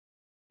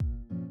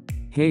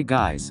Hey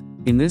guys,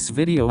 in this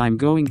video I'm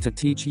going to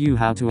teach you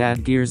how to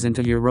add gears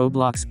into your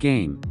Roblox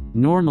game.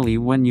 Normally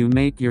when you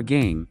make your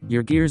game,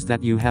 your gears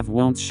that you have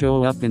won't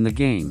show up in the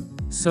game.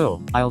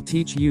 So, I'll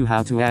teach you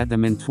how to add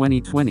them in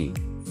 2020.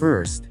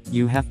 First,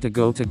 you have to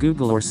go to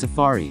Google or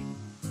Safari.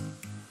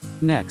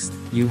 Next,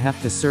 you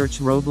have to search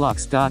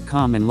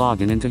roblox.com and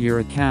log in into your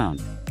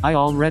account. I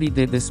already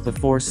did this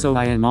before, so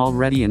I am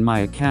already in my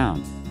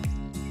account.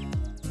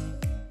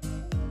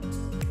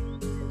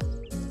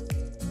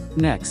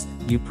 Next,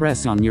 you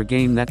press on your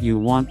game that you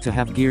want to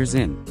have gears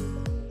in.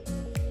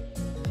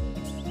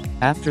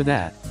 After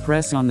that,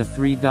 press on the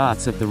three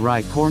dots at the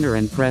right corner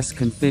and press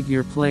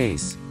Configure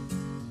Place.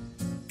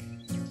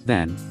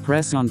 Then,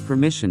 press on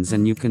Permissions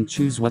and you can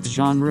choose what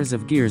genres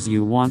of gears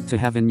you want to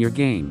have in your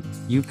game.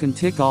 You can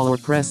tick all or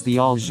press the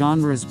All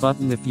Genres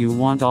button if you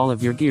want all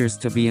of your gears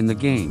to be in the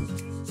game.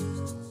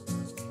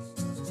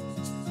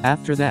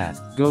 After that,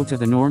 go to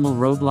the normal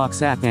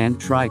Roblox app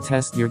and try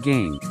test your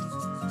game.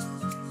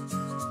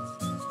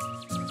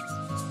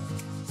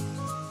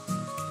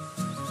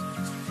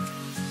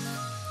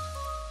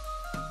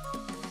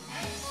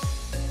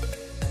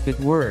 It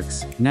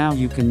works. Now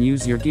you can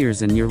use your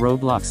gears in your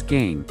Roblox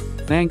game.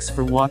 Thanks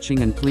for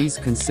watching and please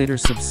consider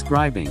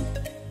subscribing.